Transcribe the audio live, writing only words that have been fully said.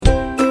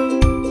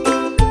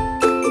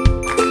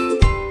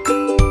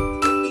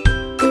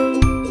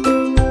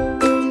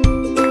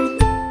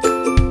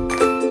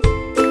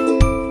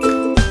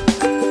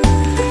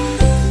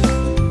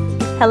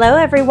Hello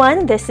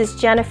everyone, this is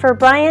Jennifer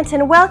Bryant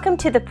and welcome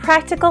to the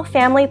Practical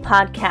Family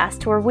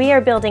Podcast, where we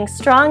are building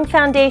strong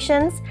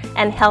foundations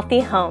and healthy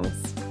homes.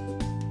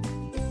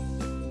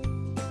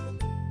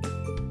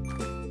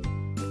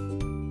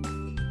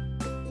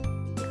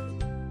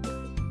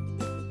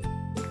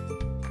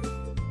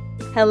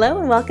 Hello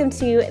and welcome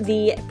to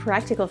the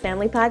Practical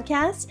Family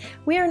Podcast.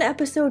 We are on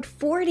episode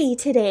 40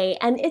 today,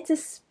 and it's a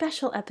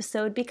special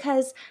episode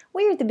because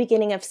we are at the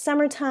beginning of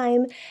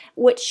summertime.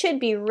 What should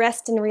be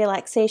rest and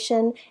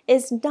relaxation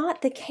is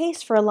not the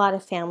case for a lot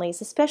of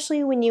families,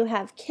 especially when you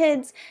have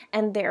kids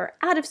and they're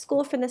out of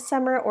school for the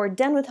summer or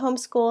done with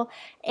homeschool,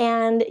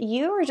 and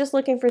you are just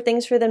looking for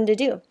things for them to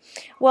do.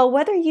 Well,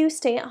 whether you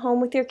stay at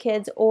home with your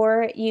kids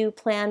or you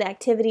plan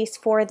activities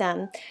for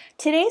them,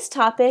 today's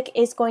topic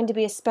is going to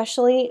be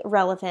especially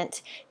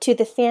relevant to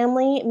the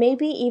family,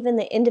 maybe even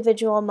the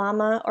individual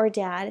mama or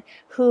dad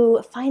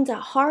who finds a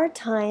hard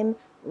time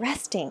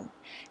resting.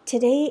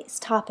 Today's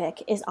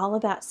topic is all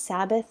about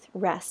Sabbath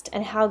rest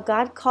and how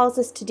God calls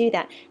us to do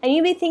that. And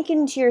you may be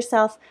thinking to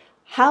yourself,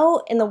 how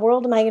in the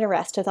world am I going to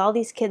rest with all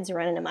these kids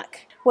running amok?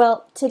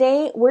 Well,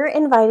 today we're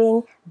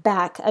inviting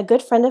back a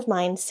good friend of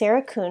mine,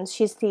 Sarah Coons.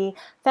 She's the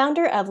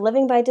founder of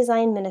Living by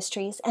Design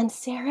Ministries, and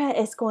Sarah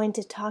is going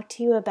to talk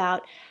to you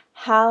about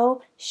how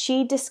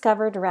she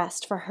discovered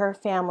rest for her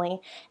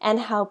family and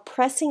how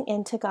pressing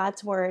into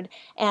God's Word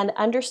and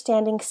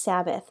understanding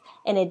Sabbath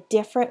in a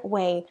different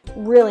way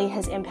really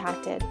has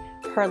impacted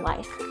her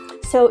life.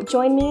 So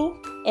join me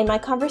in my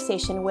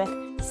conversation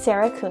with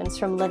Sarah Coons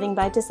from Living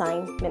by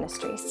Design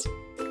Ministries.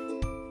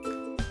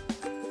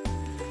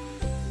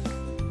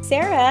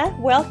 Sarah,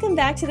 welcome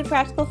back to the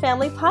Practical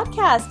Family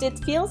Podcast. It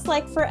feels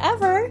like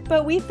forever,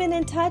 but we've been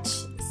in touch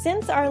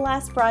since our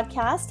last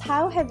broadcast.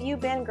 How have you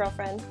been,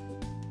 girlfriend?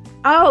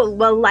 Oh,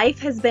 well, life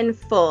has been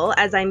full,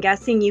 as I'm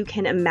guessing you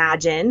can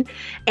imagine,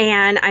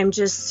 and I'm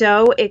just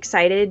so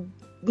excited.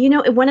 You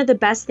know, one of the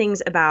best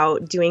things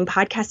about doing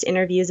podcast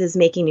interviews is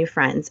making new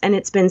friends, and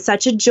it's been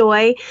such a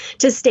joy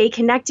to stay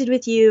connected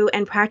with you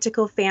and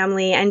Practical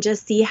Family and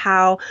just see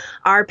how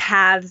our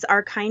paths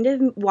are kind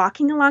of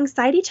walking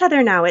alongside each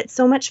other now. It's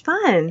so much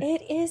fun.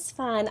 It is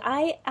fun.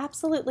 I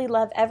absolutely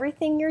love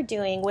everything you're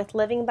doing with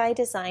Living by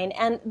Design,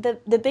 and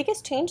the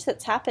biggest change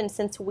that's happened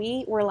since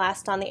we were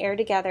last on the air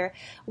together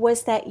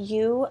was that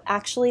you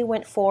actually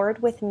went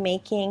forward with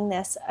making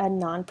this a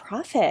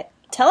nonprofit.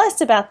 Tell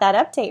us about that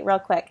update real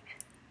quick.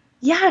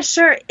 Yeah,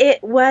 sure.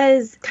 It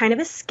was kind of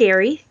a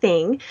scary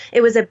thing.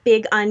 It was a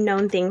big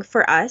unknown thing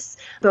for us,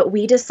 but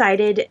we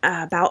decided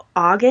about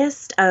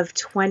August of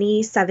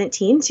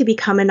 2017 to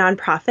become a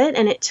nonprofit,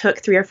 and it took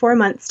 3 or 4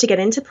 months to get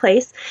into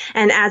place.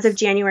 And as of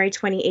January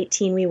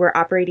 2018, we were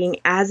operating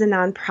as a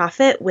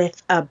nonprofit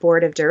with a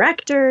board of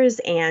directors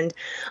and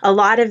a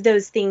lot of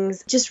those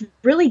things, just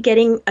really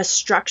getting a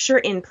structure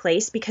in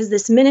place because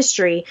this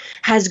ministry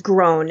has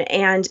grown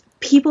and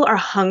people are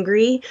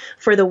hungry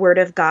for the Word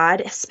of God,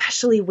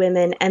 especially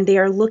women, and they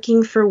are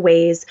looking for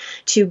ways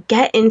to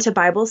get into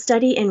Bible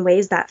study in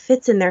ways that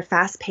fits in their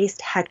fast-paced,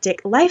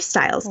 hectic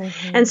lifestyles.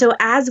 Mm-hmm. And so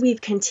as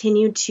we've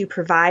continued to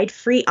provide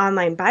free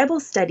online Bible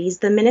studies,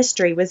 the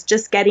ministry was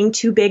just getting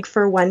too big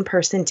for one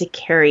person to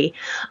carry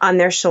on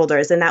their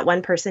shoulders. And that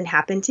one person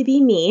happened to be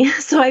me.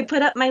 So I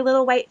put up my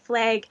little white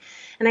flag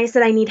and I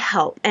said, I need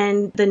help.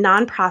 And the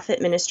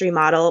nonprofit ministry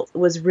model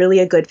was really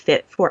a good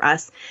fit for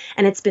us.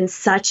 And it's been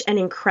such an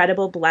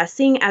incredible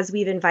blessing as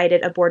we've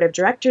invited a board of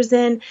directors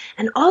in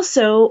and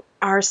also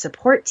our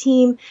support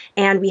team.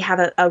 And we have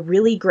a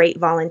really great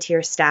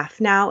volunteer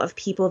staff now of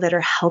people that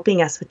are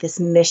helping us with this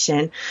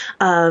mission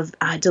of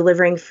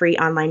delivering free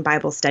online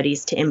Bible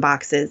studies to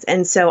inboxes.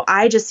 And so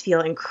I just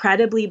feel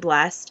incredibly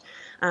blessed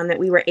that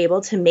we were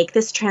able to make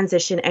this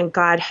transition, and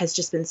God has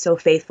just been so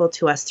faithful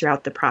to us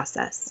throughout the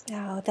process.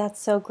 Oh, that's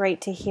so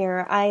great to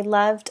hear. I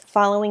loved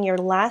following your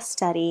last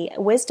study,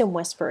 Wisdom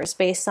Whispers,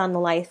 based on the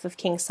life of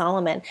King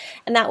Solomon.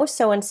 And that was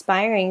so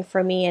inspiring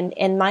for me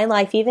in my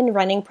life, even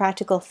running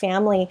Practical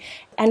Family,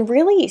 and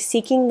really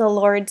seeking the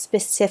Lord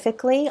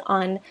specifically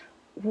on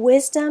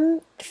wisdom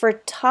for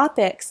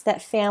topics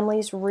that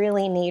families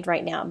really need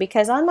right now.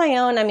 Because on my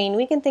own, I mean,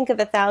 we can think of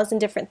 1,000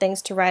 different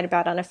things to write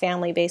about on a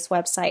family-based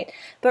website,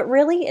 but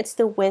really it's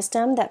the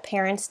wisdom that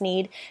parents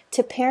need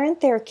to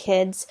parent their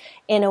kids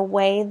in a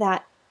way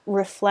that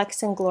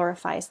reflects and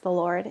glorifies the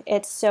Lord.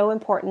 It's so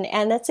important,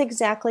 and that's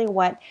exactly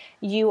what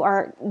you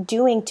are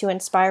doing to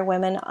inspire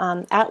women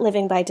at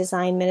Living by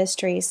Design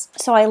Ministries.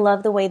 So I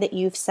love the way that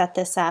you've set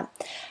this up.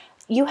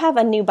 You have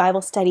a new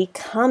Bible study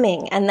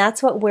coming, and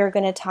that's what we're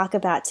going to talk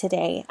about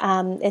today.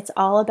 It's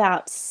all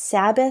about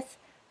Sabbath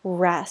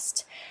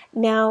rest.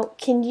 Now,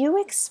 can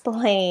you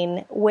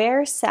explain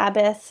where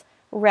Sabbath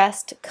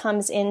rest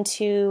comes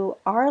into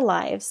our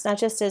lives, not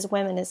just as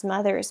women, as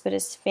mothers, but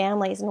as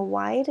families, and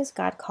why does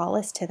God call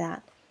us to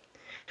that?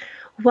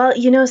 Well,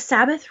 you know,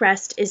 Sabbath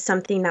rest is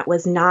something that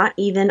was not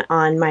even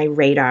on my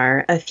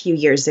radar a few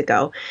years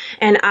ago.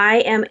 And I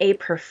am a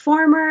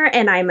performer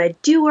and I'm a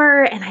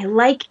doer and I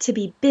like to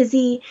be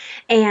busy.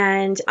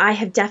 And I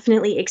have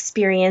definitely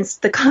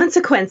experienced the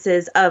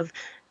consequences of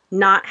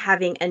not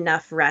having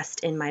enough rest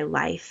in my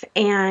life.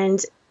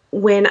 And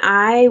when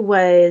I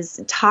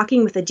was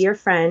talking with a dear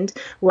friend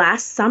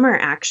last summer,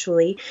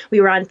 actually,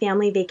 we were on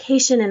family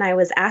vacation and I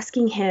was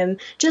asking him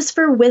just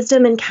for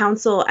wisdom and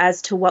counsel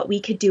as to what we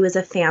could do as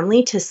a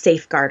family to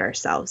safeguard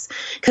ourselves.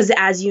 Because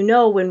as you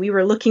know, when we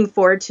were looking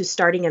forward to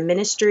starting a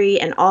ministry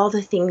and all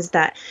the things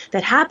that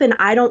happen,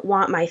 I don't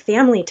want my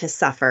family to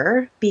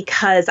suffer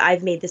because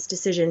I've made this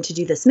decision to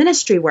do this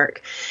ministry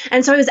work.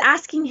 And so I was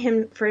asking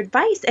him for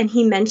advice and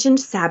he mentioned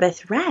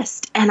Sabbath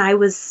rest. And I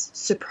was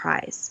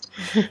surprised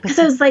because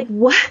I was like,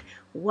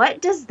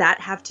 what does that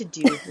have to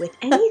do with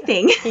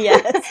anything?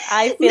 Yes,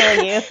 I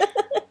feel you.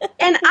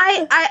 And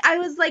I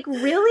was like,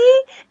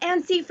 really?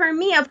 And see, for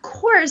me, of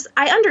course,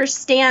 I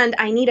understand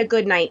I need a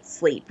good night's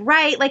sleep,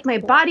 right? Like my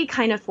body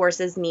kind of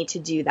forces me to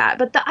do that.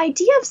 But the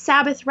idea of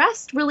Sabbath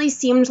rest really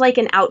seemed like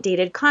an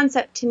outdated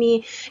concept to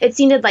me. It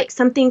seemed like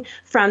something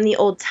from the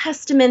Old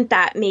Testament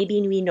that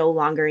maybe we no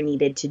longer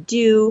needed to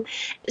do.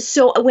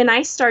 So when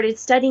I started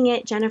studying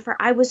it, Jennifer,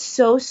 I was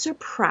so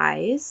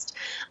surprised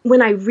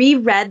when I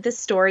reread the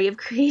story of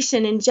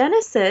creation in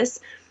Genesis.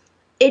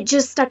 It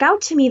just stuck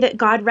out to me that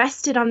God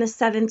rested on the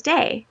seventh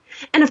day.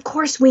 And of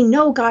course, we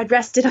know God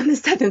rested on the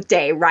seventh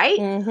day, right?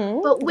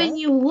 Mm-hmm. But when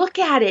you look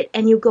at it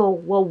and you go,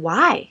 well,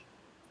 why?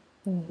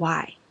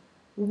 Why?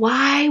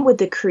 Why would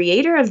the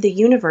creator of the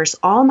universe,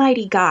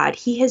 Almighty God,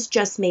 he has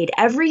just made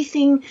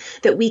everything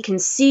that we can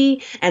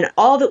see and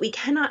all that we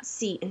cannot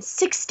see in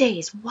 6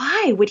 days.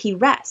 Why would he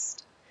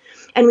rest?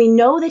 And we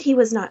know that he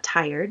was not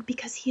tired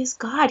because he is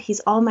God. He's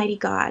Almighty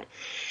God.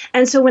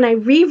 And so when I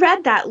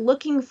reread that,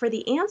 looking for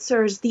the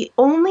answers, the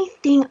only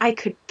thing I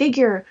could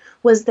figure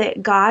was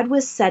that God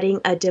was setting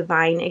a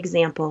divine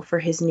example for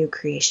his new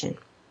creation.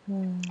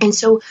 And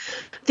so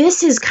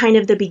this is kind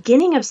of the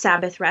beginning of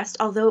Sabbath rest,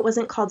 although it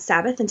wasn't called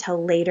Sabbath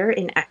until later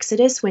in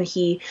Exodus when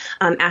he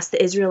asked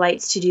the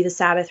Israelites to do the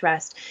Sabbath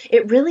rest.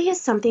 It really is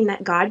something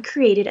that God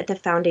created at the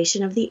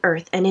foundation of the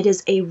earth, and it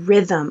is a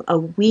rhythm, a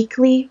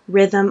weekly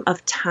rhythm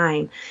of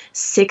time.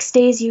 6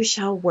 days you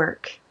shall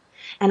work,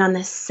 and on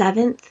the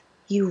seventh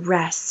you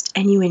rest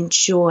and you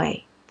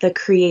enjoy the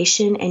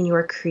creation and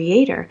your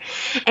creator.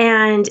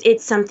 And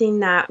it's something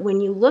that when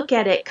you look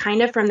at it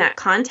kind of from that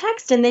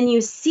context, and then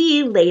you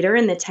see later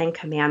in the Ten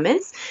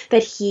Commandments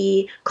that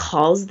he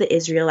calls the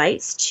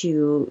Israelites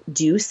to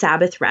do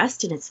Sabbath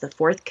rest, and it's the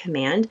fourth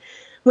command.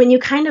 When you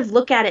kind of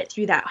look at it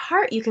through that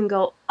heart, you can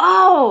go,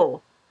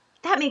 oh,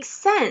 that makes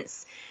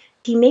sense.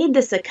 He made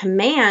this a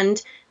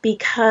command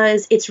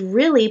because it's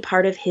really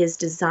part of his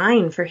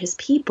design for his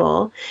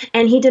people.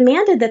 And he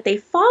demanded that they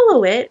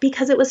follow it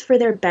because it was for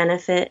their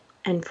benefit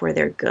and for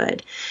their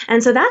good.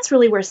 And so that's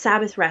really where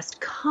Sabbath rest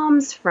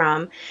comes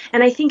from.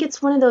 And I think it's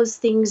one of those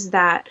things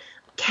that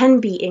can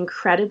be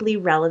incredibly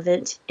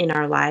relevant in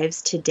our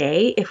lives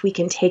today if we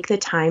can take the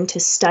time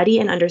to study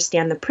and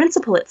understand the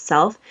principle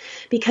itself,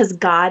 because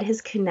God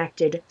has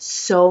connected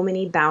so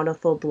many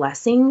bountiful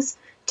blessings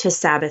to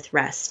Sabbath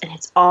rest, and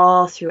it's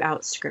all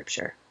throughout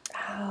Scripture.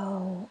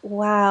 Oh,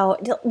 wow.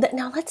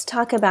 Now let's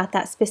talk about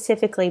that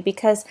specifically,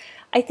 because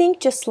I think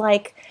just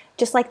like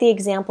the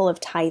example of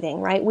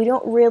tithing, right? We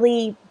don't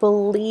really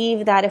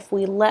believe that if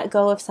we let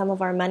go of some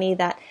of our money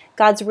that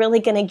God's really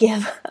going to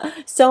give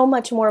so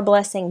much more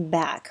blessing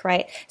back,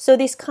 right? So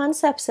these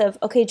concepts of,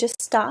 okay,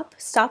 just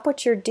stop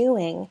what you're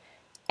doing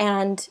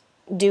and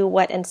do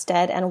what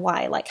instead and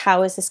why? Like,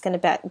 how is this going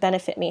to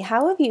benefit me?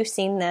 How have you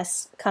seen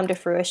this come to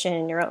fruition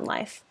in your own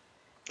life?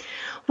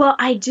 Well,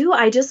 I do.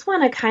 I just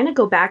want to kind of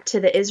go back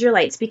to the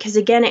Israelites because,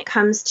 again, it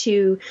comes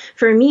to,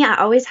 for me, I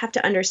always have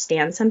to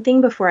understand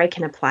something before I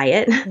can apply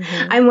it.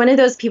 Mm-hmm. I'm one of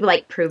those people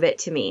like, prove it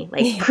to me.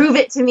 Like, prove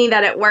it to me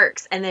that it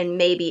works, and then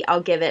maybe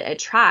I'll give it a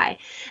try.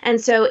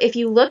 And so if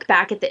you look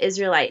back at the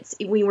Israelites,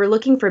 we were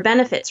looking for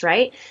benefits,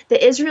 right?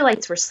 The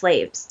Israelites were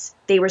slaves.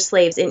 They were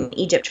slaves in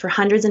Egypt for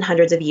hundreds and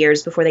hundreds of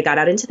years before they got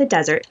out into the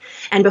desert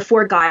and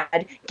before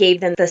God gave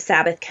them the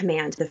Sabbath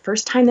command. The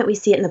first time that we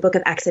see it in the book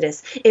of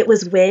Exodus, it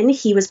was when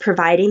he was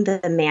providing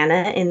the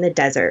manna in the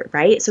desert,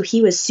 right? So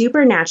he was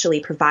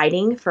supernaturally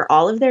providing for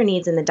all of their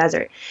needs in the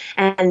desert.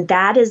 And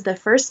that is the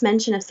first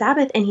mention of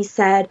Sabbath. And he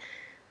said,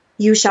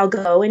 you shall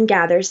go and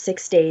gather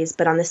 6 days,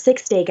 but on the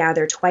sixth day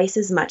gather twice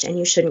as much, and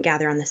you shouldn't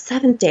gather on the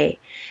seventh day.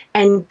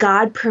 And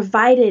God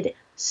provided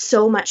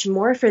so much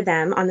more for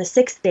them on the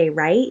sixth day,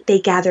 right? They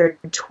gathered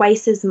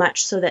twice as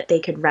much so that they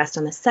could rest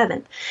on the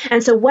seventh.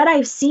 And so what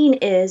I've seen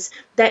is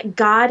that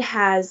God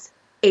has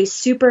a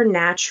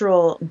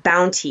supernatural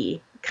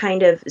bounty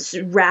kind of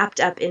wrapped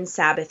up in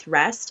Sabbath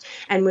rest.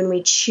 And when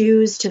we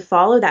choose to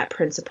follow that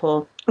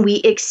principle, we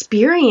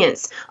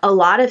experience a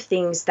lot of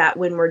things that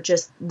when we're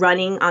just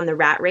running on the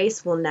rat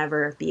race, we'll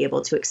never be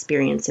able to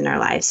experience in our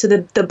lives. So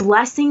the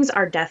blessings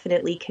are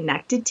definitely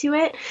connected to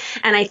it.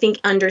 And I think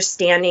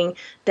understanding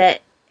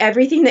that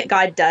everything that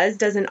God does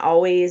doesn't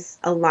always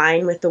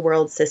align with the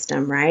world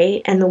system,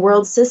 right? And the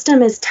world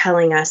system is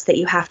telling us that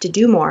you have to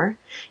do more.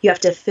 You have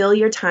to fill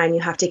your time.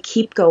 You have to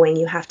keep going.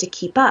 You have to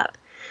keep up.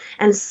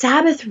 And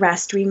Sabbath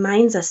rest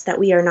reminds us that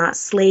we are not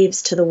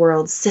slaves to the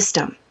world's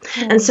system.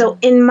 And so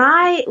in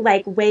my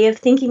way of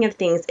thinking of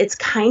things, it's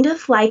kind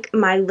of like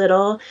my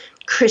little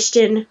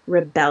Christian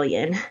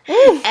rebellion.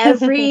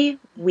 Every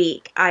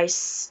week I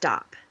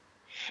stop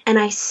and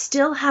I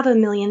still have a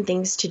million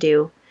things to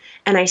do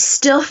and I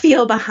still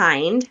feel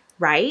behind,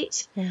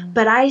 right?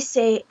 But I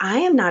say, I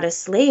am not a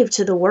slave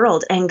to the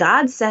world. And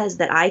God says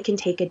that I can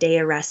take a day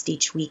of rest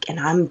each week and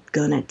I'm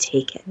going to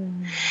take it.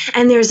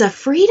 And there's a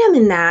freedom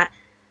in that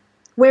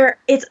where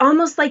it's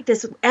almost like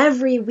this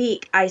every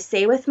week I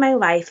say with my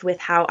life, with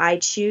how I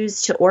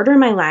choose to order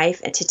my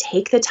life and to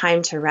take the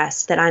time to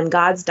rest, that I'm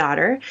God's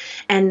daughter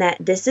and that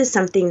this is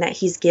something that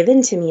he's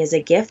given to me as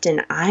a gift.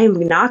 And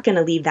I'm not going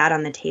to leave that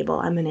on the table.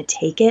 I'm going to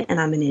take it and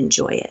I'm going to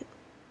enjoy it.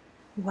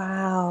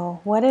 Wow,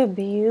 what a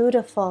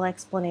beautiful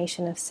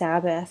explanation of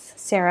Sabbath,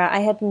 Sarah. I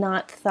had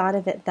not thought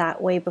of it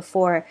that way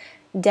before.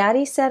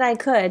 Daddy said I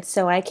could,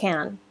 so I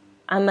can.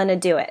 I'm going to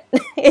do it.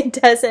 It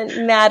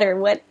doesn't matter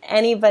what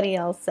anybody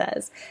else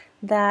says.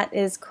 That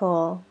is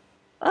cool.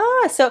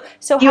 Oh,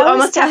 so you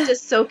almost have to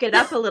soak it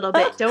up a little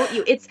bit, don't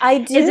you? I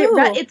do.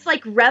 It's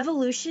like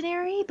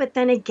revolutionary, but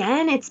then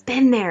again, it's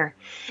been there.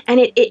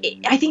 And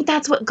I think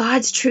that's what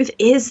God's truth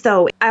is,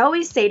 though. I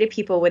always say to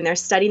people when they're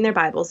studying their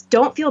Bibles,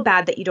 don't feel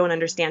bad that you don't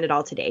understand it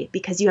all today,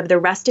 because you have the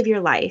rest of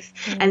your life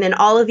and then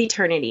all of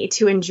eternity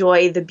to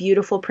enjoy the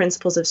beautiful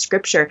principles of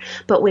Scripture.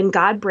 But when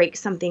God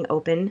breaks something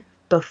open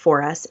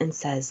before us and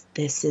says,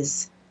 this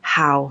is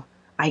how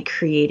I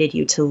created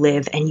you to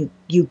live, and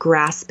you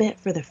grasp it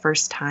for the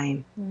first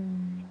time,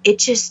 it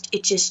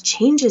just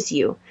changes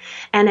you.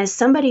 And as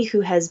somebody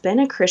who has been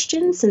a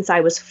Christian since I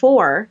was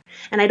 4,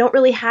 and I don't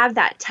really have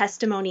that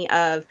testimony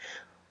of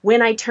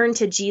when I turned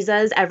to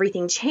Jesus,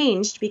 everything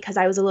changed because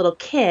I was a little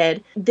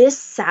kid, this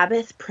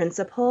Sabbath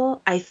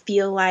principle, I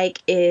feel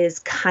like, is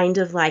kind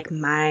of like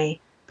my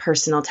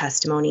personal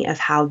testimony of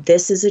how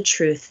this is a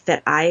truth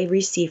that I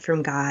received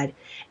from God,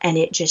 and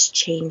it just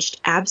changed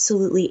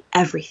absolutely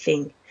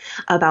everything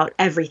about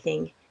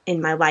everything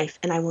in my life.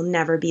 And I will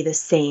never be the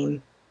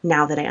same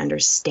now that I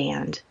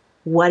understand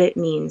what it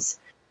means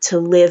to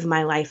live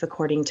my life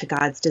according to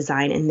God's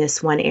design in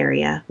this one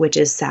area, which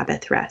is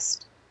Sabbath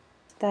rest.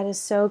 That is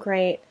so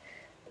great.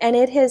 And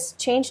it has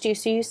changed you.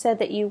 So you said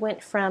that you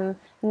went from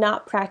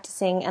not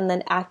practicing and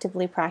then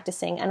actively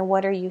practicing. And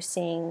what are you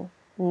seeing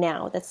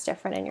now that's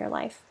different in your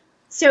life?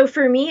 So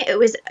for me, it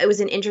was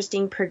an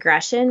interesting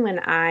progression when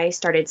I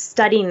started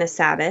studying the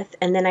Sabbath,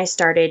 and then I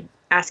started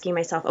asking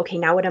myself, okay,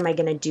 now what am I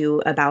going to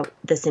do about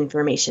this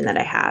information that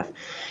I have?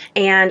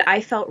 And I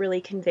felt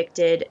really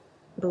convicted,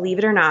 believe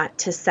it or not,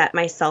 to set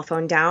my cell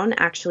phone down,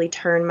 actually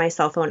turn my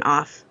cell phone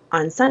off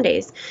on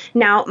Sundays.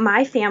 Now,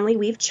 my family,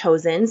 we've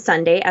chosen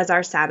Sunday as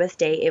our Sabbath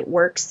day. It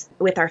works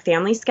with our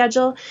family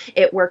schedule.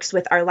 It works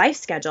with our life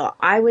schedule.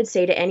 I would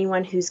say to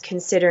anyone who's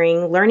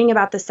considering learning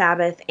about the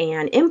Sabbath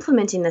and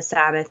implementing the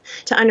Sabbath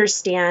to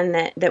understand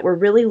that we're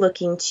really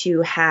looking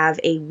to have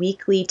a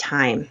weekly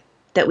time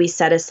that we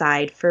set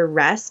aside for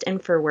rest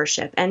and for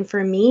worship. And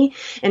for me,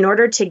 in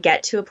order to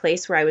get to a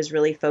place where I was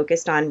really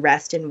focused on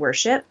rest and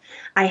worship,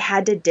 I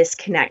had to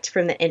disconnect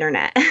from the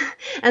internet.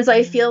 And so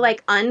I feel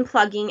like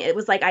unplugging, it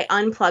was like I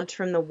unplugged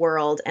from the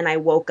world and I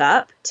woke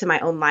up to my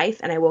own life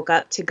and I woke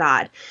up to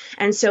God.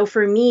 And so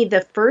for me,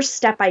 the first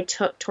step I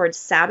took towards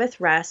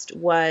Sabbath rest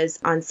was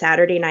on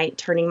Saturday night,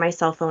 turning my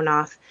cell phone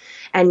off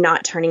and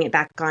not turning it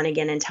back on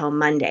again until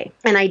Monday.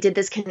 And I did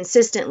this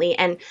consistently.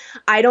 And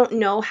I don't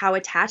know how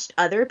attached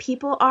other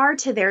people are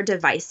to their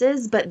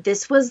devices, but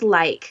this was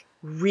like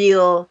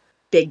real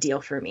big deal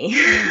for me.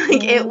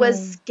 Like it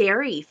was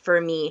scary for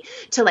me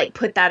to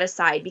put that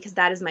aside, because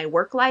that is my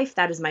work life.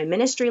 That is my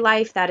ministry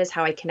life. That is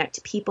how I connect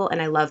to people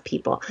and I love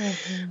people.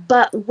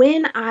 But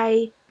when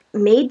I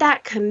made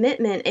that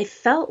commitment, it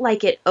felt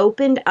like it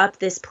opened up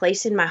this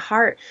place in my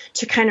heart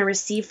to kind of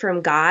receive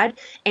from God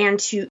and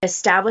to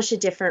establish a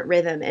different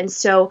rhythm. And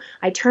so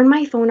I turned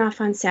my phone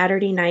off on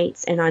Saturday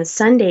nights, and on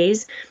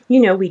Sundays,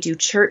 we do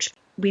church.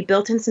 We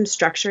built in some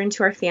structure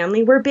into our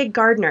family. We're big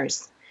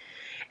gardeners.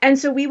 And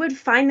so we would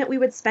find that we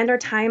would spend our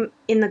time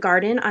in the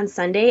garden on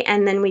Sunday,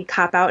 and then we'd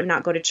cop out and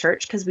not go to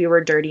church because we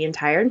were dirty and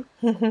tired.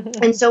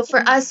 And so for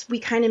us, we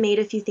kind of made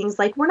a few things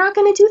like, we're not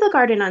going to do the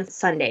garden on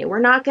Sunday. We're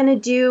not going to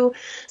do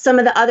some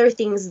of the other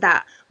things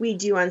that we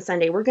do on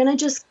Sunday. We're going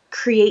to just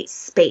create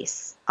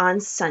space on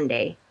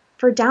Sunday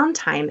for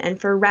downtime and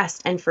for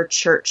rest and for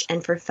church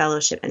and for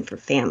fellowship and for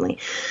family.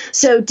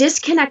 So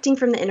disconnecting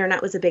from the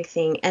internet was a big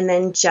thing, and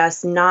then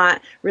just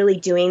not really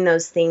doing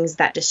those things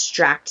that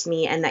distract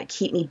me and that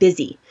keep me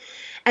busy.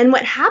 And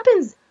what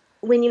happens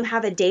when you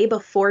have a day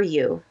before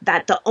you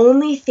that the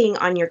only thing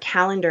on your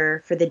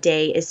calendar for the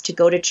day is to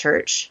go to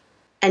church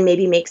and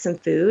maybe make some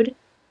food,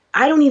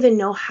 I don't even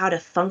know how to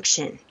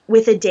function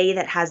with a day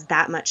that has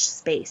that much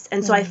space.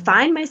 And so I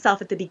find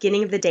myself at the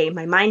beginning of the day,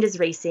 my mind is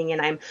racing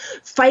and I'm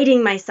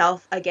fighting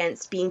myself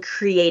against being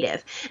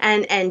creative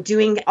and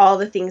doing all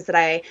the things that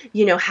I,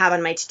 have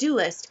on my to-do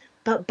list.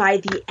 But by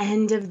the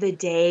end of the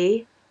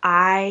day,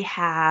 I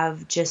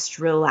have just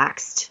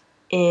relaxed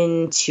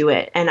into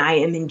it, and I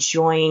am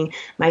enjoying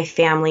my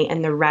family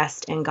and the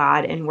rest and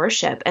God and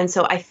worship. And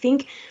so I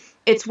think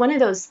it's one of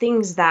those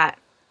things that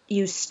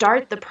you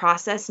start the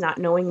process not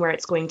knowing where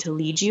it's going to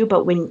lead you,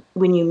 but when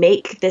you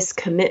make this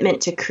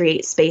commitment to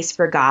create space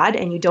for God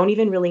and you don't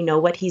even really know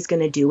what he's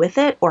going to do with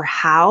it or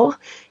how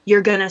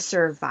you're going to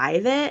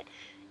survive it,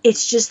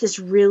 it's just this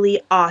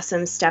really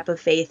awesome step of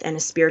faith and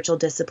a spiritual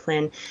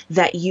discipline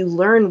that you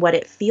learn what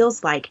it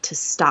feels like to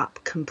stop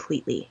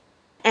completely.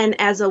 And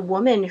as a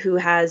woman who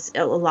has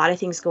a lot of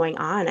things going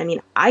on, I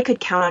mean, I could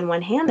count on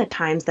one hand the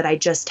times that I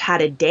just had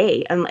a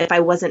day, and if I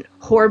wasn't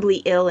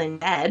horribly ill in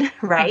bed,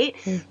 right,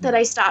 that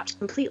I stopped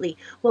completely.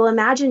 Well,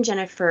 imagine,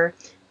 Jennifer,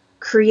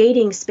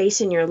 creating space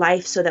in your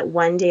life so that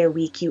one day a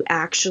week you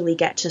actually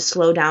get to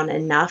slow down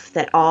enough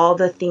that all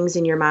the things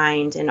in your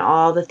mind and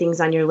all the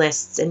things on your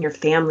lists and your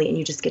family, and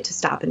you just get to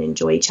stop and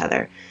enjoy each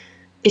other.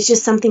 It's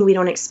just something we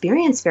don't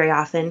experience very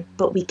often,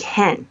 but we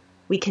can.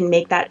 We can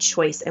make that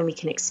choice and we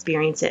can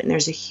experience it. And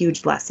there's a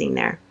huge blessing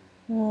there.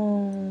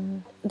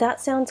 That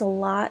sounds a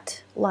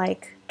lot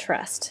like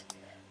trust.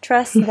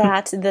 Trust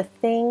that the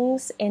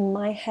things in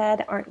my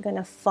head aren't going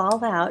to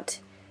fall out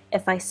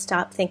if I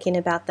stop thinking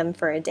about them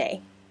for a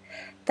day.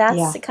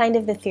 That's kind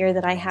of the fear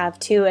that I have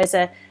too. As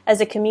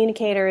a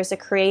communicator, as a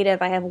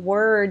creative, I have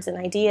words and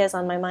ideas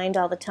on my mind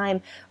all the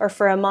time. Or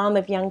for a mom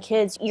of young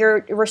kids,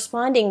 you're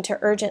responding to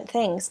urgent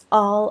things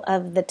all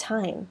of the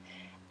time.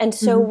 And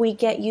so we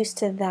get used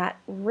to that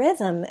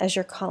rhythm, as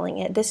you're calling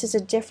it. This is a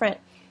different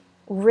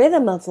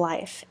rhythm of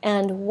life.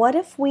 And what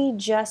if we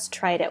just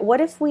tried it? What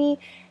if we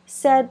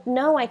said,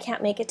 no, I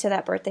can't make it to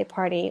that birthday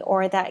party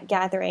or that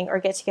gathering or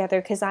get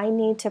together because I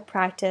need to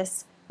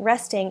practice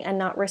resting and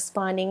not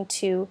responding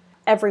to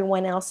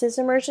everyone else's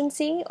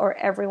emergency or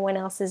everyone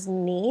else's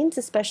needs,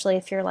 especially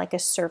if you're like a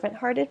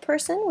servant-hearted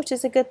person, which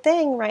is a good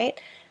thing, right?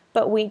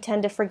 But we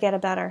tend to forget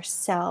about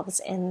ourselves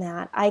in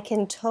that. I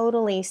can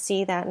totally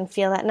see that and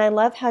feel that. And I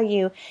love how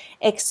you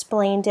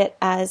explained it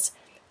as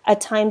a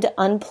time to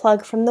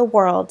unplug from the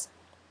world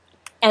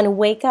and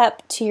wake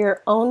up to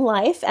your own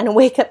life and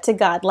wake up to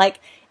God. Like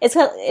it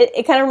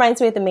kind of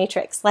reminds me of the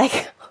Matrix.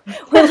 Like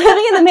we're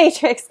living in the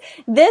Matrix.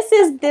 This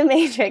is the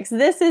Matrix.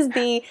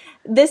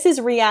 This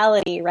is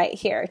reality right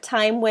here.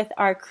 Time with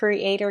our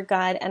Creator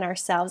God and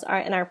ourselves,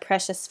 and our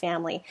precious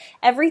family.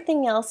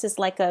 Everything else is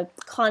like a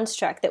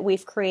construct that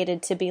we've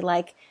created to be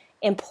like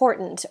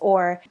important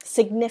or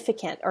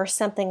significant or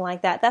something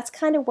like that. That's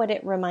kind of what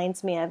it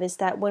reminds me of, is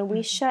that when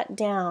we shut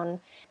down,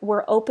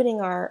 we're opening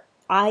our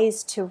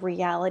eyes to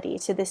reality,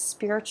 to the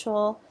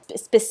spiritual,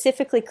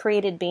 specifically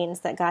created beings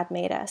that God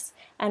made us.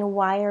 And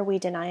why are we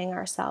denying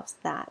ourselves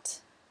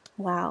that?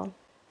 Wow.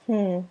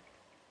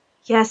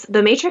 Yes,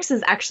 The Matrix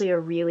is actually a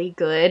really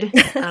good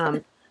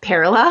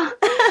parallel.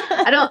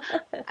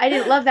 I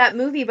didn't love that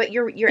movie, but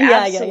you're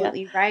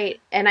absolutely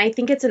right. And I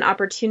think it's an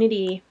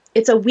opportunity.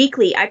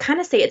 I kind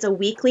of say it's a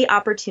weekly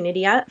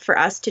opportunity for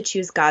us to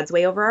choose God's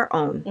way over our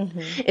own.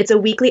 It's a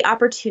weekly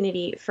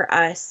opportunity for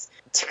us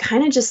to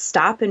kind of just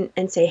stop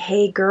and say,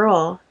 hey,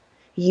 girl,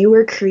 you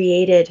were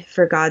created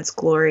for God's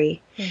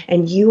glory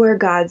and you are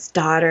God's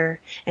daughter.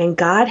 And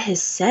God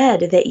has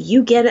said that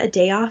you get a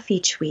day off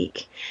each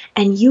week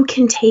and you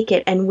can take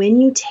it. And when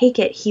you take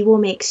it, he will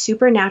make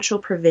supernatural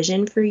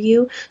provision for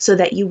you so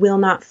that you will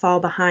not fall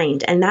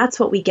behind. And that's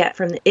what we get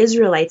from the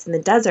Israelites in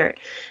the desert.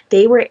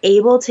 They were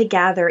able to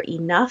gather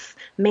enough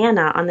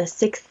manna on the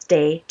 6th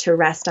day to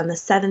rest on the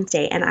 7th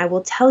day. And I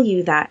will tell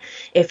you that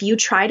if you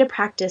try to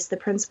practice the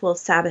principle of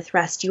Sabbath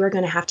rest, you are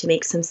going to have to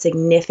make some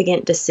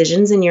significant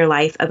decisions in your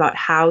life about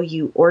how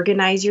you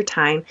organize your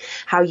time,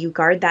 how you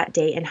guard that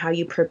day, and how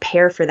you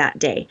prepare for that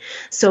day.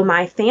 So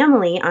my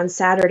family on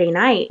Saturday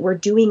night, we're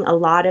doing a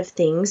lot of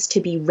things to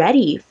be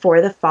ready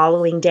for the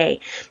following day.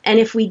 And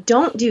if we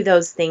don't do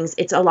those things,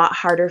 it's a lot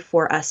harder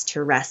for us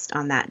to rest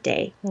on that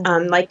day.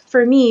 Like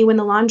for me, when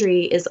the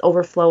laundry is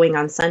overflowing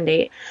on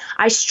Sunday,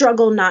 I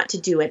struggle not to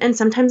do it. And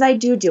sometimes I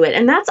do it.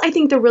 And that's, I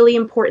think, the really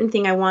important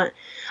thing I want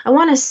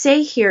to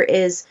say here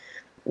is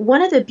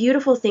one of the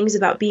beautiful things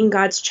about being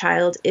God's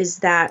child is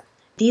that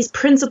these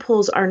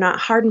principles are not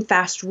hard and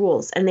fast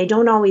rules, and they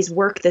don't always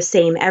work the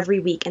same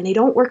every week, and they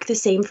don't work the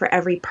same for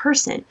every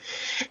person.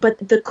 But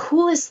the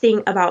coolest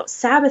thing about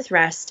Sabbath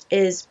rest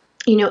is,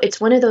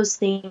 it's one of those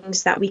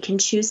things that we can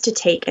choose to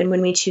take, and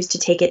when we choose to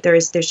take it,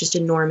 there's just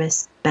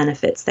enormous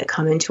benefits that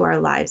come into our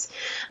lives.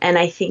 And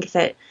I think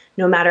that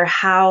no matter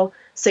how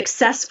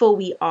successful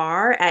we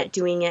are at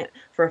doing it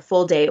for a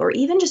full day, or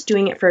even just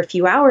doing it for a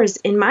few hours,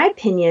 in my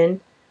opinion,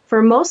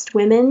 for most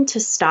women to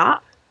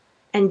stop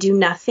and do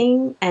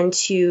nothing and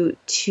to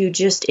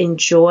just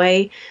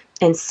enjoy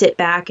and sit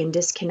back and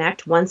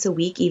disconnect once a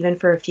week, even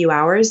for a few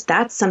hours,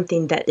 that's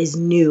something that is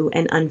new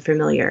and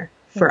unfamiliar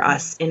for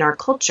us in our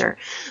culture.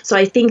 So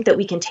I think that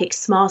we can take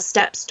small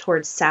steps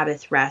towards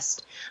Sabbath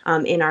rest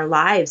in our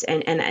lives.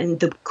 And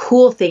the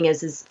cool thing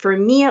is for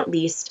me at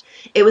least,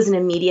 it was an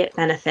immediate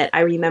benefit.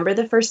 I remember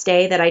the first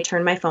day that I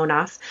turned my phone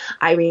off.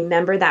 I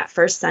remember that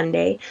first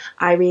Sunday.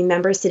 I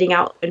remember sitting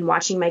out and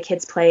watching my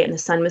kids play and the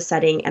sun was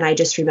setting. And I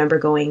just remember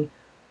going,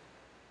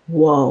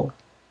 whoa,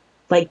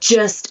 Like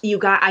just,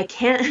 I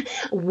can't,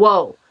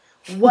 whoa,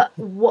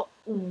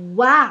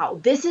 wow.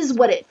 This is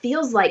what it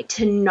feels like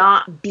to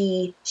not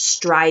be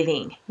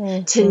striving,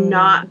 to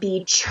not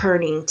be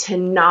churning, to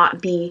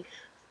not be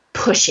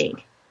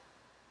pushing.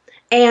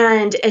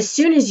 And as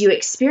soon as you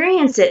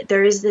experience it,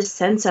 there is this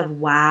sense of,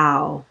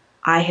 wow,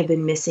 I have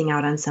been missing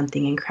out on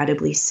something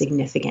incredibly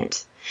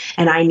significant.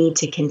 And I need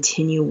to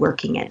continue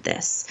working at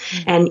this.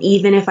 And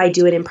even if I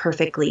do it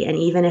imperfectly, and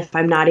even if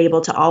I'm not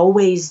able to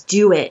always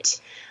do it,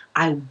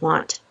 I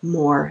want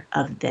more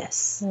of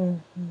this.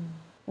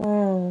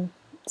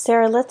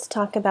 Sarah, let's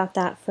talk about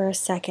that for a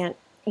second.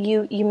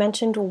 You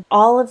mentioned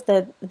all of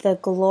the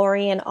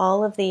glory and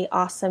all of the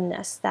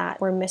awesomeness that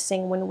we're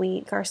missing when we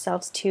make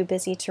ourselves too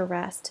busy to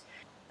rest.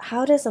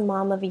 How does a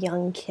mom of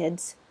young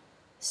kids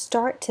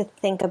start to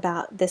think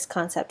about this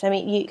concept? I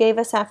mean, you gave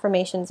us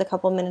affirmations a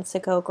couple minutes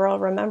ago. Girl,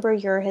 remember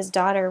you're his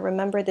daughter.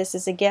 Remember this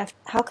is a gift.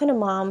 How can a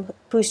mom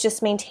who's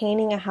just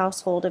maintaining a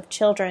household of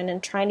children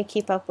and trying to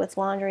keep up with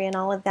laundry and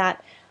all of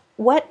that,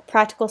 what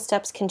practical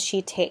steps can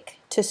she take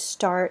to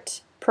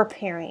start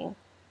preparing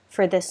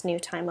for this new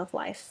time of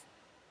life?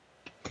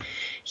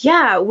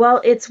 Yeah, well,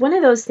 it's one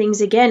of those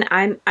things. Again,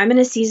 I'm in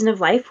a season of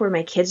life where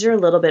my kids are a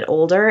little bit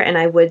older, and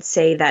I would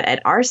say that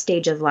at our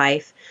stage of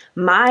life,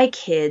 my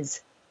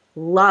kids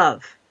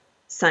love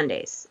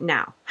Sundays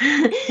now.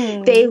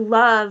 They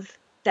love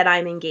that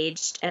I'm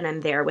engaged and I'm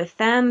there with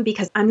them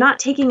because I'm not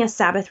taking a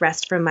Sabbath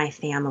rest from my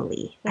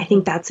family. I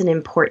think that's an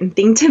important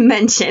thing to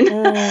mention.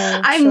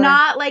 I'm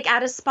not like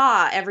at a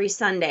spa every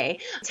Sunday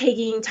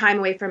taking time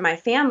away from my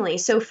family.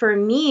 So for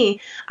me,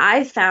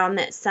 I've found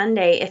that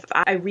Sunday, if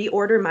I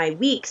reorder my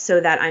week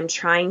so that I'm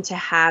trying to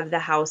have the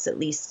house, at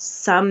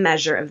least some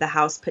measure of the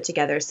house put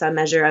together, some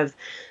measure of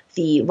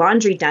the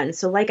laundry done.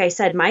 So like I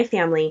said, my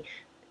family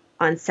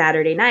on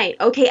Saturday night,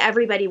 okay,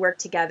 everybody work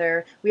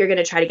together. We are going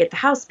to try to get the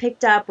house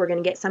picked up. We're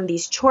going to get some of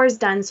these chores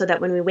done so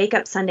that when we wake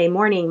up Sunday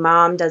morning,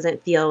 mom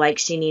doesn't feel like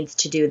she needs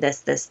to do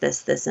this,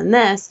 and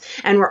this.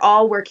 And we're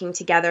all working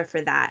together for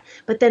that.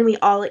 But then we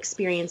all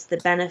experience the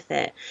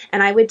benefit.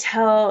 And I would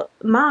tell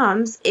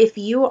moms, if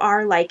you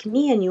are like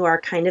me and you are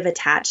kind of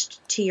attached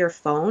to your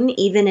phone,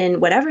 even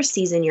in whatever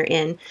season you're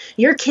in,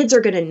 your kids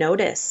are going to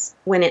notice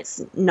when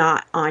it's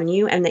not on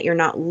you and that you're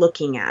not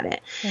looking at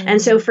it.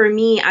 And so for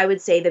me, I would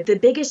say that the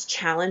biggest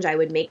challenge I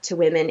would make to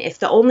women, if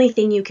the only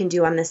thing you can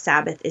do on the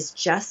Sabbath is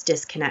just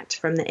disconnect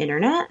from the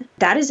internet,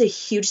 that is a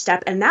huge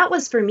step. And that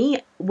was for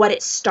me what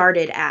it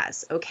started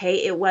as,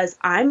 okay? It was,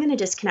 I'm going to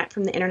disconnect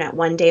from the internet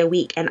one day a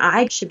week and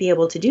I should be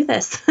able to do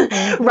this,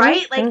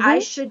 right? Like I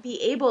should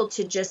be able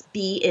to just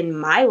be in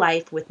my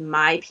life with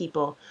my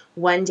people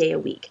one day a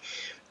week.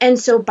 And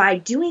so by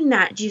doing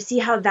that, do you see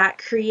how that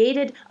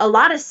created a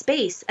lot of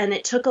space and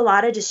it took a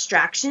lot of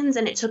distractions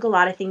and it took a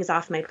lot of things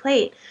off my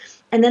plate.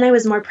 And then I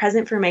was more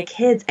present for my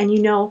kids. And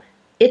you know,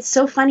 it's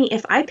so funny.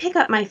 If I pick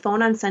up my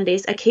phone on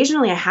Sundays,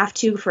 occasionally I have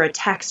to for a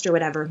text or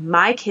whatever,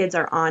 my kids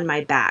are on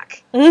my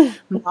back.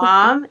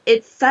 Mom,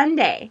 it's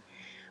Sunday.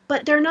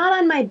 But they're not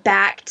on my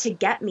back to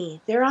get me.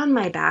 They're on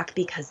my back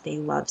because they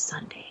love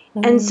Sunday.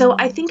 And so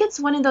I think it's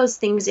one of those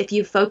things, if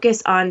you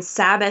focus on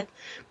Sabbath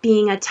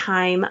being a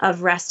time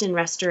of rest and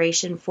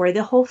restoration for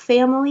the whole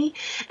family,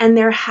 and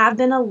there have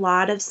been a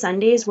lot of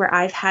Sundays where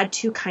I've had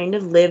to kind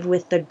of live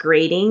with the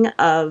grading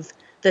of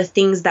the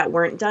things that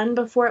weren't done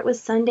before it was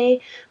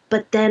Sunday,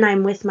 but then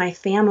I'm with my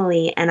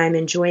family and I'm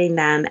enjoying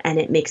them and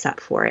it makes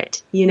up for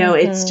it. You know,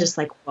 it's just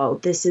like, whoa,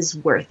 this is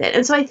worth it.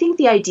 And so I think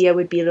the idea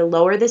would be to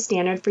lower the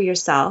standard for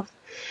yourself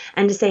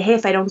and to say, hey,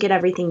 if I don't get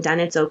everything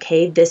done, it's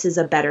okay. This is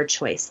a better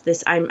choice.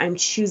 I'm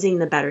choosing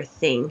the better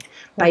thing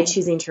by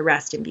choosing to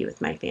rest and be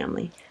with my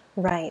family.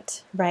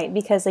 Right.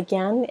 Because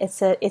again,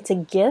 it's a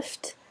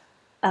gift,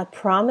 a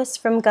promise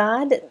from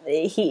God.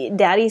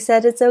 Daddy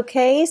said it's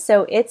okay,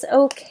 so it's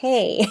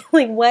okay.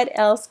 Like what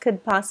else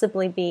could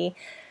possibly be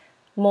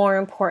more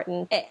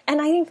important? And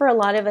I think for a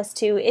lot of us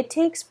too, it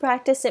takes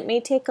practice. It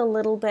may take a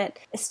little bit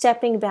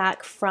stepping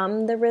back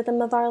from the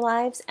rhythm of our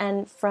lives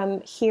and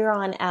from here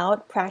on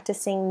out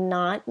practicing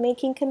not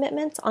making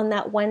commitments on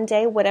that one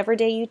day, whatever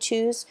day you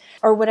choose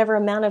or whatever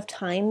amount of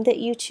time that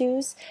you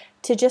choose,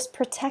 to just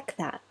protect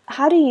that.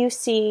 How do you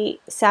see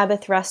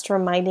Sabbath rest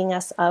reminding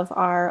us of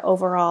our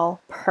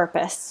overall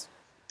purpose?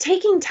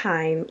 Taking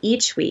time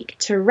each week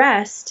to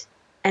rest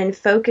and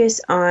focus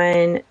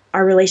on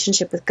our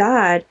relationship with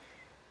God,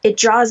 it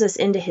draws us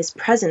into his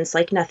presence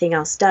like nothing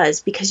else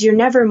does, because you're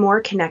never more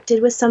connected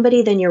with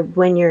somebody than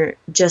when you're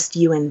just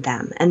you and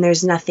them and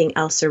there's nothing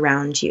else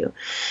around you.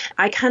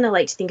 I kind of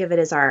like to think of it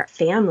as our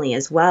family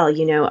as well.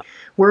 You know,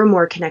 we're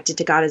more connected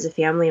to God as a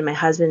family, and my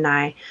husband and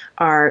I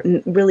are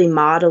really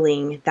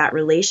modeling that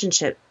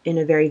relationship in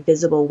a very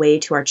visible way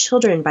to our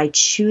children by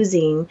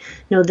choosing,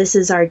 no, this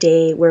is our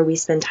day where we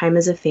spend time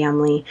as a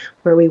family,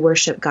 where we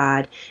worship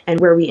God and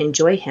where we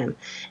enjoy him.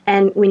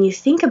 And when you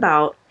think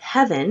about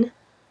heaven,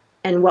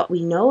 and what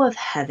we know of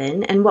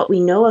heaven and what we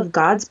know of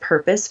God's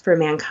purpose for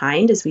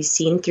mankind, as we've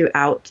seen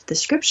throughout the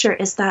scripture,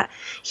 is that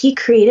he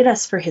created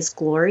us for his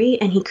glory,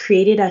 and he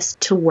created us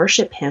to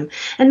worship him,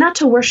 and not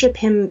to worship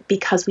him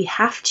because we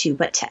have to,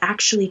 but to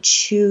actually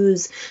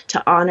choose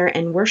to honor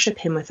and worship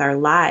him with our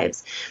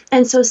lives.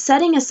 And so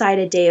setting aside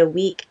a day a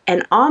week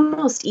and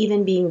almost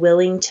even being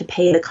willing to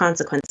pay the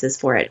consequences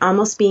for it,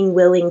 almost being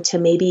willing to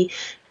maybe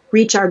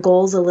reach our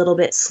goals a little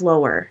bit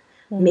slower,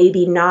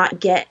 maybe not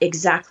get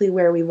exactly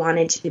where we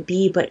wanted to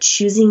be, but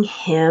choosing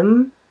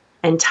him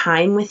and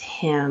time with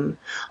him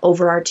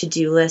over our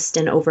to-do list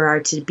and over our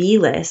to-be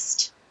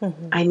list.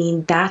 I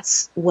mean,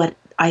 that's what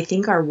I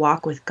think our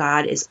walk with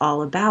God is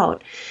all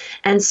about.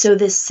 And so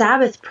this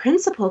Sabbath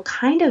principle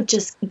kind of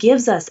just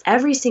gives us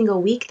every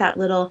single week that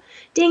little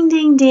ding,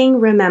 ding, ding,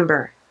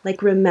 remember.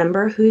 Like,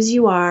 remember whose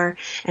you are,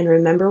 and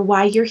remember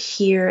why you're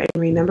here, and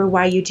remember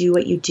why you do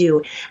what you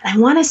do. And I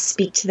want to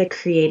speak to the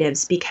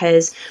creatives,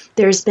 because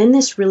there's been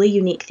this really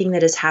unique thing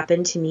that has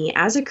happened to me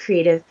as a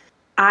creative.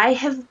 I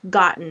have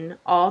gotten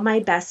all my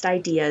best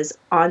ideas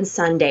on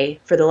Sunday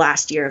for the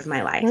last year of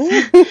my life.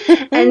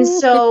 And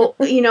so,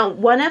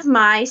 one of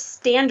my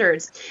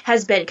standards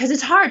has been, because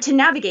it's hard to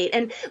navigate.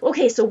 And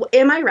okay, so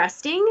am I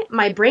resting?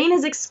 My brain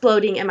is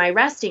exploding. Am I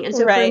resting? And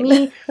so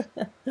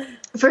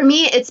for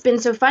me, it's been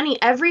so funny.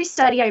 Every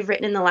study I've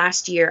written in the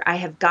last year, I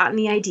have gotten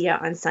the idea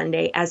on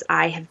Sunday as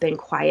I have been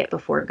quiet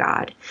before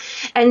God.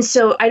 And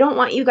so I don't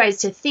want you guys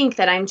to think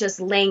that I'm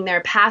just laying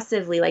there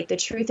passively. Like, the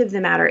truth of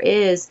the matter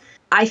is,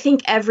 I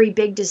think every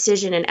big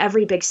decision and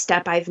every big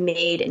step I've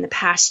made in the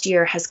past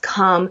year has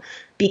come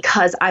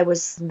because I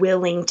was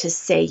willing to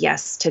say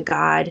yes to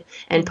God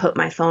and put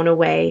my phone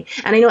away.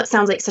 And I know it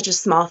sounds like such a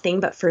small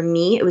thing, but for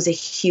me, it was a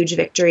huge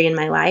victory in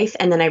my life.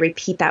 And then I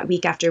repeat that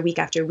week after week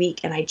after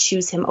week, and I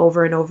choose him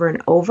over and over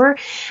and over.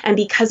 And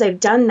because I've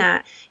done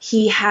that,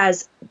 he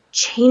has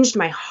changed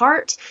my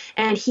heart,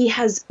 and he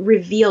has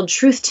revealed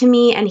truth to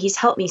me, and he's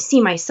helped me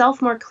see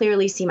myself more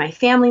clearly, see my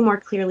family more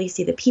clearly,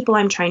 see the people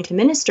I'm trying to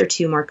minister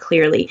to more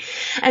clearly.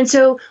 And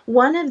so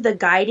one of the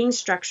guiding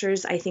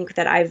structures I think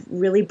that I've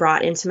really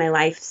brought into my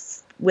life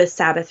with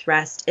Sabbath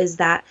rest is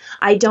that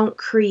I don't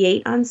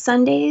create on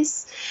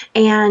Sundays,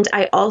 and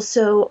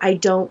I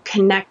don't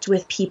connect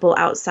with people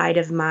outside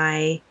of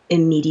my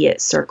immediate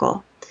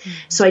circle.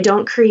 So I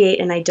don't create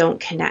and I don't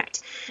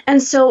connect.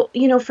 And so,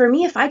 for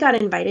me, if I got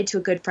invited to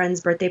a good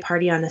friend's birthday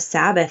party on a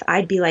Sabbath,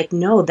 I'd be like,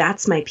 no,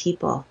 that's my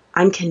people.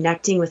 I'm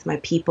connecting with my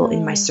people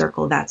in my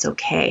circle. That's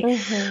okay.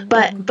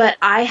 But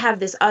I have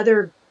this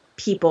other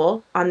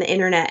people on the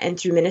internet and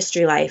through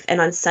ministry life,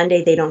 and on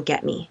Sunday, they don't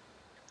get me.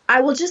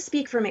 I will just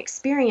speak from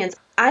experience.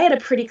 I had a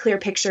pretty clear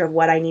picture of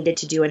what I needed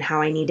to do and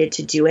how I needed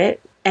to do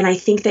it. And I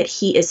think that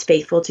he is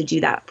faithful to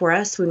do that for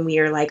us when we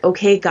are like,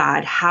 okay,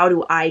 God, how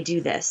do I do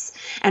this?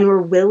 And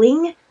we're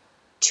willing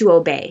to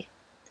obey.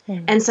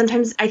 And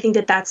sometimes I think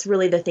that that's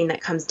really the thing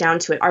that comes down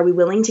to it. Are we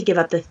willing to give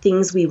up the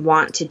things we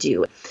want to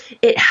do?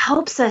 It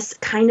helps us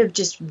kind of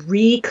just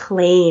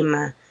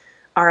reclaim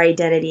our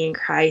identity in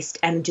Christ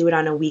and do it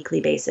on a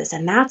weekly basis.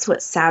 And that's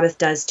what Sabbath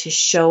does to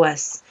show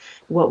us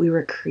what we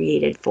were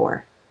created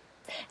for.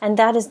 And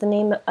that is the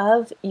name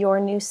of your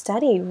new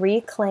study,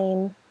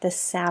 Reclaim the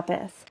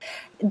Sabbath.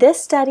 This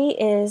study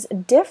is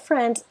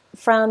different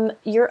from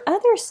your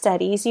other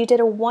studies. You did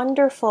a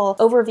wonderful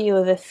overview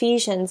of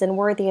Ephesians and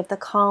Worthy of the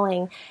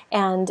Calling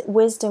and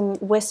Wisdom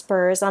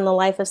Whispers on the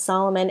life of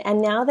Solomon.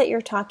 And now that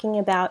you're talking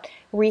about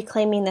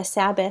reclaiming the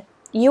Sabbath,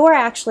 you are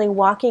actually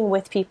walking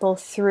with people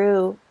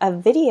through a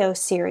video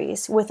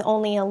series with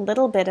only a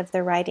little bit of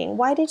the writing.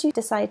 Why did you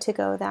decide to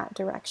go that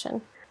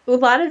direction? A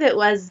lot of it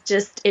was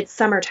just, it's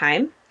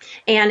summertime,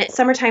 and it's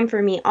summertime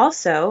for me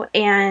also,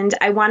 and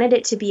I wanted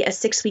it to be a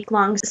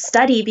 6-week-long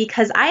study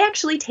because I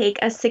actually take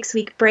a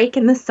 6-week break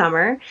in the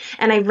summer,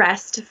 and I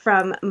rest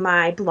from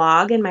my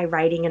blog and my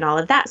writing and all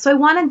of that. So I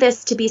wanted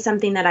this to be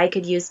something that I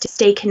could use to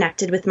stay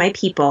connected with my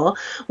people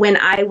when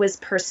I was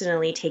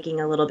personally taking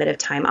a little bit of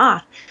time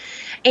off.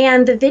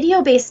 And the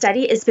video-based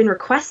study has been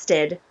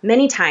requested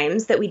many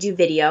times that we do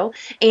video.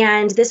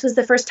 And this was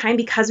the first time,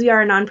 because we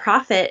are a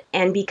nonprofit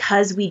and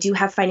because we do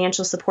have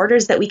financial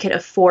supporters, that we could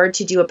afford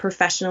to do a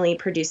professionally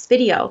produced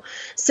video.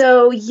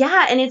 So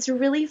yeah, and it's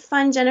really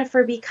fun,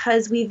 Jennifer,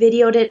 because we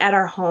videoed it at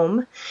our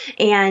home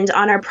and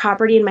on our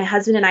property. And my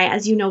husband and I,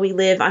 as you know, we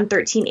live on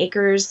 13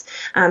 acres.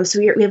 So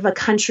we have a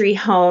country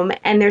home,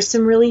 and there's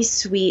some really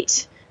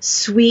sweet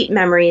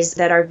memories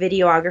that our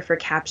videographer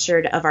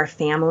captured of our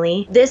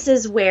family. This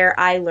is where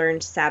I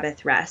learned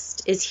Sabbath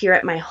rest, is here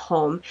at my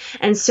home.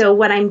 And so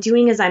what I'm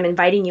doing is I'm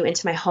inviting you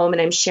into my home,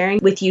 and I'm sharing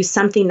with you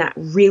something that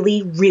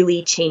really,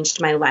 really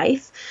changed my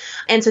life.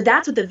 And so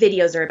that's what the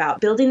videos are about,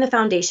 building the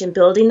foundation,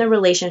 building the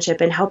relationship,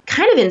 and help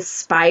kind of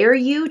inspire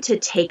you to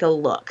take a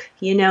look.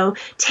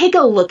 Take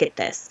a look at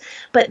this.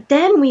 But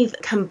then we've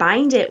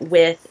combined it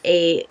with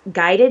a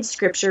guided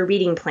scripture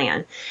reading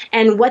plan.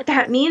 And what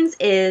that means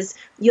is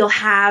you'll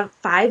have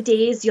 5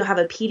 days, you'll have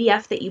a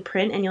PDF that you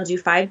print, and you'll do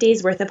 5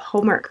 days worth of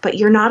homework, but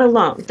you're not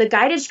alone. The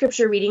guided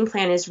scripture reading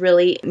plan is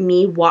really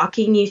me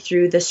walking you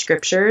through the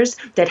scriptures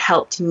that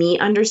helped me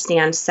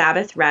understand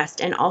Sabbath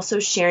rest, and also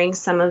sharing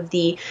some of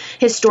the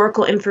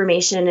historical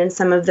information and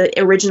some of the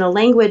original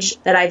language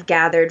that I've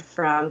gathered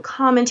from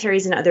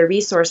commentaries and other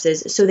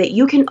resources, so that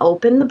you can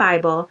open the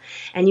Bible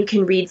and you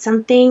can read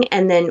something,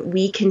 and then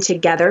we can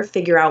together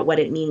figure out what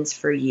it means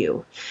for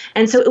you.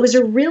 And so it was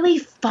a really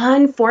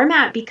fun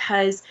format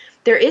because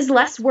there is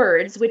less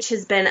words, which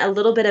has been a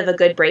little bit of a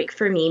good break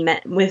for me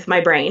with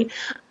my brain.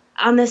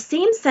 On the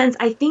same sense,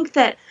 I think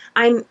that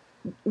I'm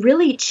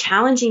really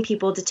challenging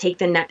people to take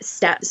the next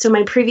step. So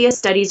my previous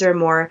studies are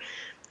more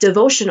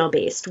devotional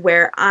based,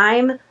 where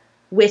I'm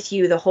with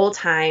you the whole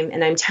time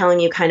and I'm telling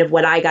you kind of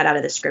what I got out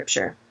of the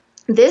scripture.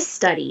 This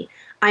study,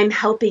 I'm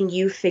helping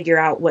you figure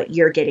out what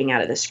you're getting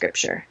out of the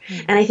scripture.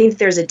 Mm-hmm. And I think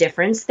there's a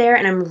difference there.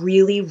 And I'm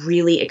really,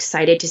 really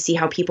excited to see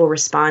how people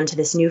respond to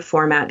this new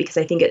format, because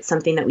I think it's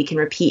something that we can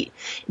repeat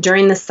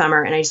during the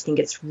summer. And I just think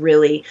it's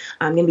really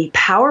going to be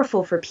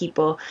powerful for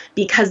people,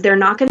 because they're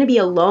not going to be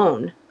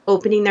alone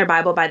opening their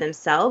Bible by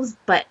themselves,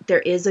 but there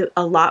is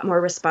a lot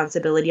more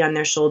responsibility on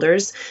their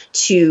shoulders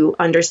to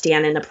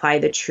understand and apply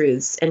the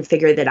truths and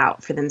figure that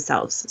out for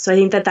themselves. So I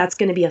think that that's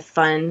going to be a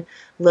fun,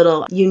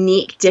 little,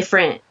 unique,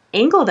 different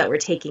angle that we're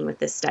taking with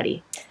this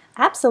study.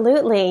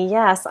 Absolutely.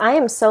 Yes. I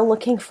am so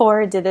looking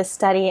forward to this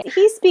study.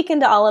 He's speaking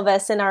to all of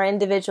us in our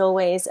individual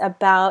ways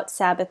about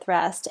Sabbath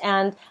rest.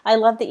 And I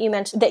love that you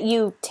mentioned that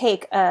you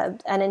take an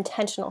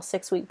intentional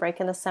 6-week break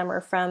in the summer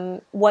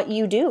from what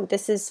you do.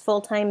 This is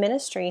full-time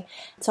ministry.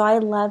 So I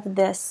love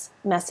this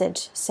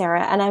message,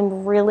 Sarah, and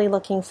I'm really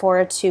looking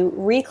forward to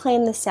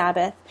Reclaim the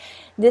Sabbath.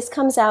 This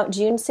comes out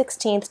June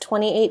 16th,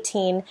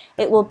 2018.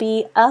 It will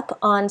be up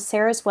on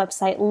Sarah's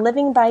website,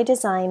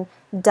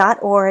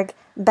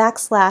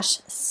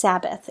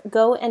 livingbydesign.org/Sabbath.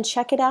 Go and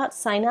check it out.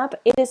 Sign up.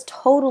 It is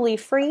totally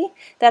free.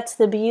 That's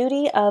the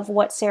beauty of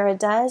what Sarah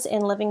does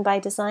in Living by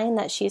Design,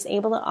 that she's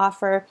able to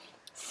offer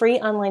free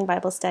online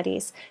Bible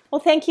studies. Well,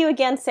 thank you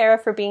again, Sarah,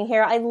 for being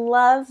here. I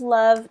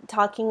love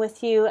talking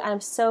with you. I'm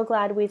so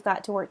glad we've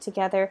got to work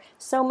together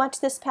so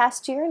much this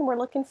past year, and we're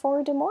looking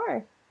forward to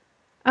more.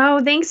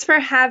 Oh, thanks for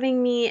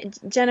having me,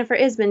 Jennifer.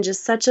 It's been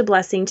just such a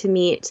blessing to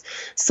meet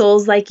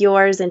souls like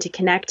yours and to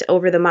connect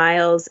over the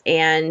miles,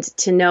 and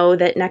to know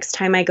that next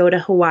time I go to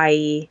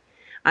Hawaii,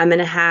 I'm going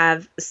to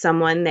have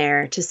someone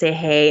there to say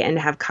hey and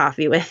have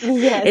coffee with.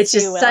 Yes, it's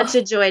just such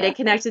a joy to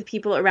connect with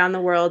people around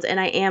the world. And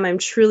I'm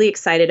truly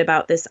excited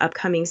about this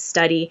upcoming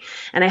study.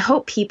 And I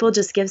hope people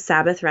just give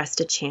Sabbath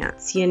rest a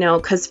chance,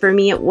 because for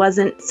me, it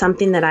wasn't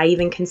something that I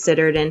even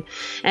considered. And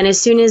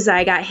as soon as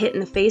I got hit in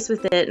the face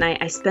with it, and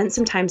I spent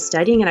some time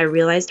studying, and I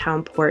realized how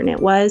important it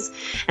was.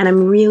 And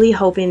I'm really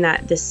hoping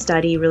that this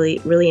study really,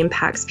 really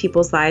impacts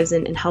people's lives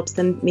and helps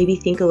them maybe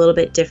think a little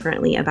bit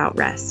differently about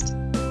rest.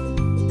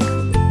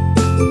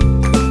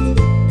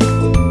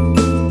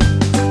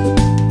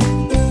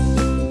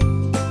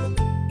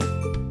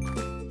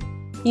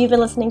 You've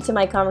been listening to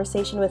my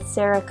conversation with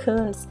Sarah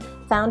Kuntz,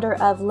 founder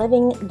of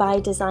Living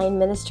by Design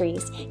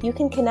Ministries. You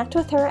can connect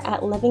with her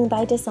at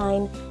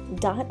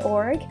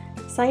livingbydesign.org.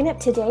 Sign up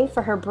today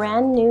for her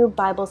brand new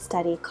Bible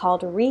study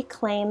called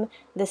Reclaim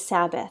the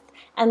Sabbath,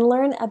 and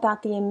learn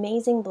about the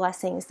amazing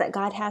blessings that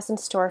God has in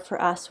store for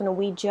us when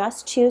we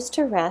just choose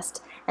to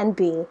rest and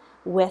be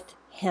with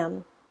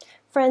Him.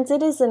 Friends,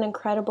 it is an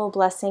incredible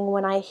blessing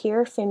when I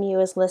hear from you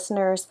as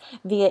listeners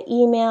via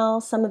email,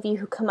 some of you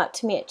who come up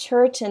to me at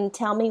church and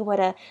tell me what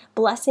a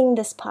blessing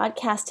this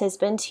podcast has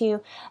been to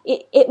you.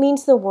 It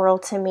means the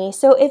world to me.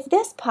 So if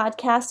this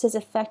podcast has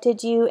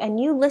affected you and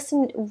you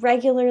listen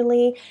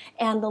regularly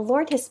and the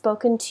Lord has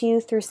spoken to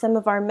you through some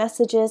of our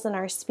messages and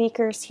our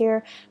speakers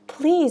here,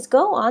 please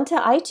go on to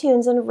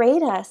iTunes and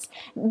rate us,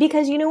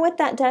 because you know what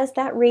that does?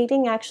 That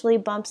rating actually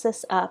bumps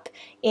us up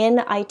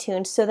in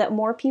iTunes so that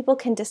more people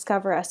can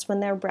discover us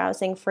when they're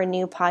browsing for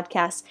new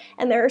podcasts.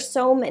 And there are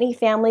so many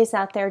families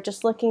out there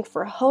just looking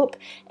for hope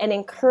and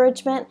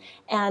encouragement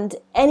and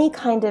any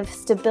kind of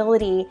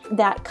stability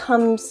that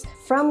comes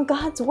from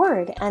God's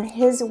Word and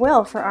His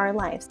will for our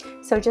lives.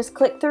 So just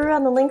click through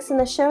on the links in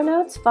the show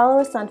notes,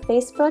 follow us on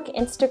Facebook,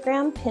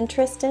 Instagram,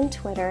 Pinterest, and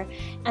Twitter.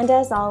 And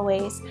as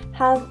always,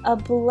 have a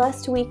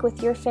blessed week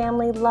with your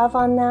family, love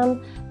on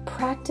them,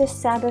 practice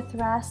Sabbath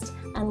rest,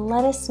 and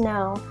let us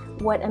know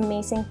what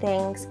amazing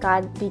things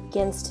God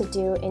begins to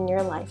do in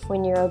your life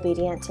when you're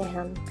obedient to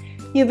Him.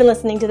 You've been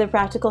listening to the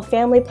Practical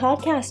Family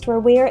Podcast,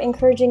 where we are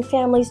encouraging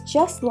families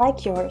just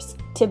like yours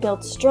to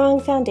build strong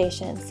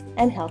foundations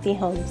and healthy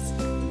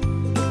homes.